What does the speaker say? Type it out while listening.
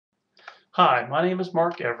Hi, my name is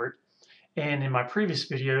Mark Everett, and in my previous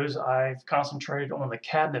videos I've concentrated on the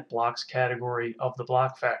cabinet blocks category of the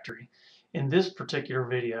Block Factory. In this particular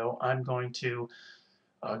video I'm going to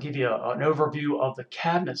give you an overview of the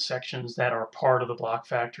cabinet sections that are part of the Block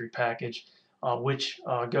Factory package, which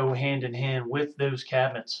go hand in hand with those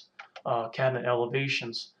cabinets, cabinet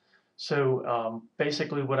elevations. So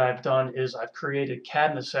basically what I've done is I've created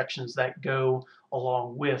cabinet sections that go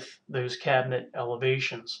along with those cabinet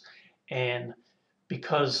elevations. And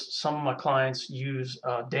because some of my clients use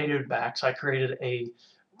dadoed backs, I created a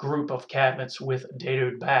group of cabinets with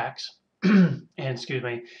dadoed backs. and excuse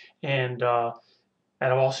me, and I've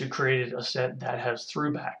also created a set that has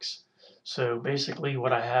through backs. So basically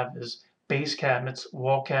what I have is base cabinets,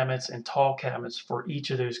 wall cabinets, and tall cabinets for each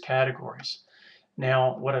of those categories.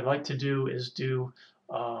 Now what I'd like to do is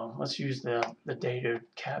let's use the dadoed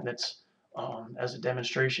cabinets as a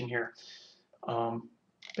demonstration here. Um,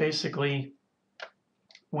 Basically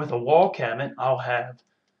with a wall cabinet, I'll have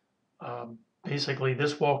basically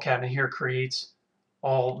this wall cabinet here creates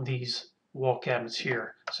all these wall cabinets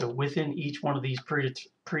here. So within each one of these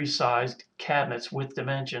pre-sized cabinets with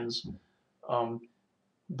dimensions, um,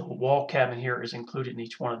 the wall cabinet here is included in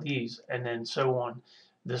each one of these, and then so on.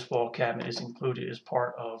 This wall cabinet is included as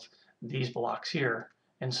part of these blocks here,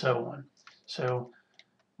 and so on. So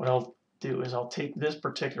what I'll do is I'll take this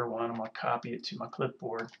particular one, I'm going to copy it to my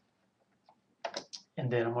clipboard,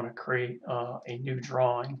 and then I'm going to create a new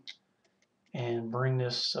drawing and bring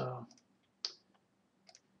this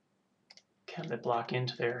cabinet block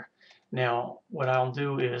into there. Now what I'll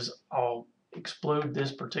do is I'll explode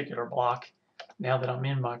this particular block now that I'm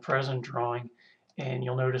in my present drawing, and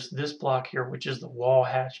you'll notice this block here, which is the wall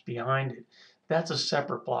hatch behind it, that's a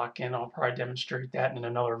separate block, and I'll probably demonstrate that in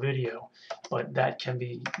another video, but that can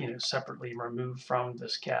be separately removed from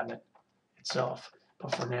this cabinet itself.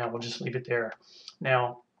 But for now we'll just leave it there.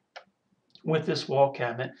 Now with this wall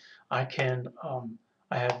cabinet I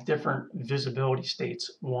have different visibility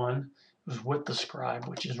states. One is with the scribe,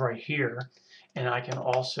 which is right here, and I can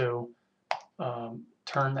also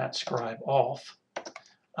turn that scribe off.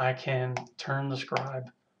 I can turn the scribe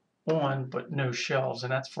on, but no shelves,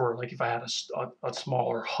 and that's for like if I had a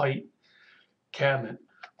smaller height cabinet.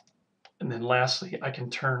 And then lastly, I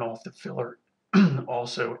can turn off the filler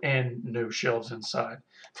also, and no shelves inside.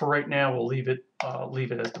 For right now, we'll leave it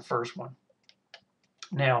as the first one.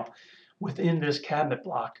 Now, within this cabinet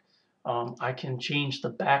block, I can change the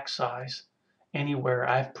back size anywhere.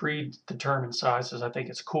 I have predetermined sizes. I think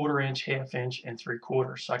it's 1/4 inch, 1/2 inch, and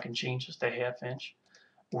 3/4. So I can change this to 1/2 inch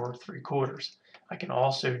or 3/4. I can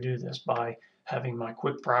also do this by having my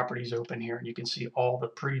quick properties open here, and you can see all the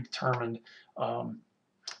predetermined um,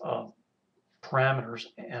 uh, parameters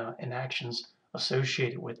and actions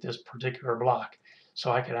associated with this particular block.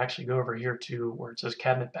 So I could actually go over here to where it says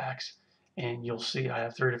cabinet backs, and you'll see I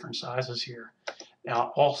have 3 different sizes here.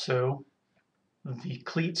 Now also the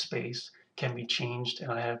cleat space can be changed,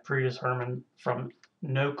 and I have predetermined from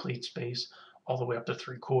no cleat space all the way up to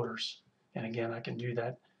 3/4. And again, I can do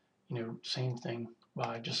that, same thing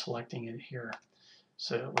by just selecting it here.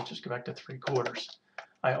 So let's just go back to 3/4.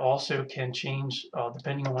 I also can change,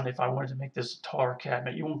 depending on if I wanted to make this a taller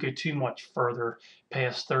cabinet, you won't go too much further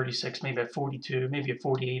past 36, maybe at 42, maybe a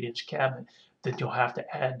 48-inch cabinet, that you'll have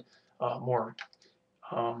to add more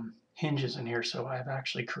hinges in here. So I've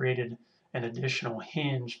actually created an additional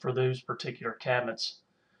hinge for those particular cabinets.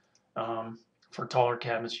 For taller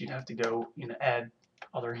cabinets, you'd have to go, add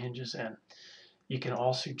other hinges in. You can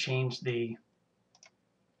also change the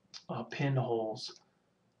pinholes,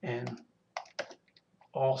 and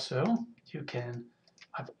also you can,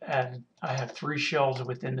 I have 3 shelves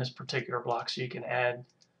within this particular block, so you can add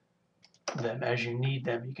them as you need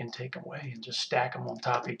them. You can take them away and just stack them on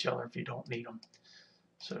top of each other if you don't need them.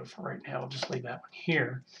 So for right now, I'll just leave that one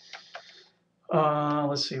here.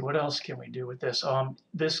 Let's see, what else can we do with this?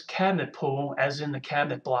 This cabinet pull, as in the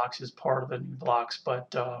cabinet blocks, is part of the new blocks,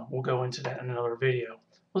 but we'll go into that in another video.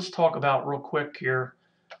 Let's talk about real quick here,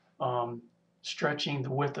 stretching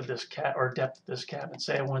the width of this or depth of this cabinet.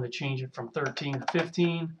 Say I wanted to change it from 13 to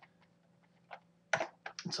 15.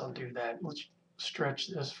 Let's undo that. Let's stretch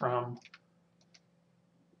this from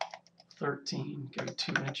 13, go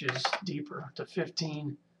 2 inches deeper to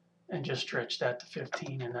 15, and just stretch that to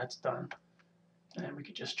 15, and that's done. And then we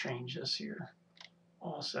could just change this here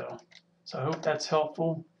also. So I hope that's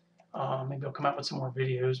helpful. Maybe I'll come out with some more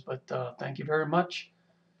videos, but thank you very much.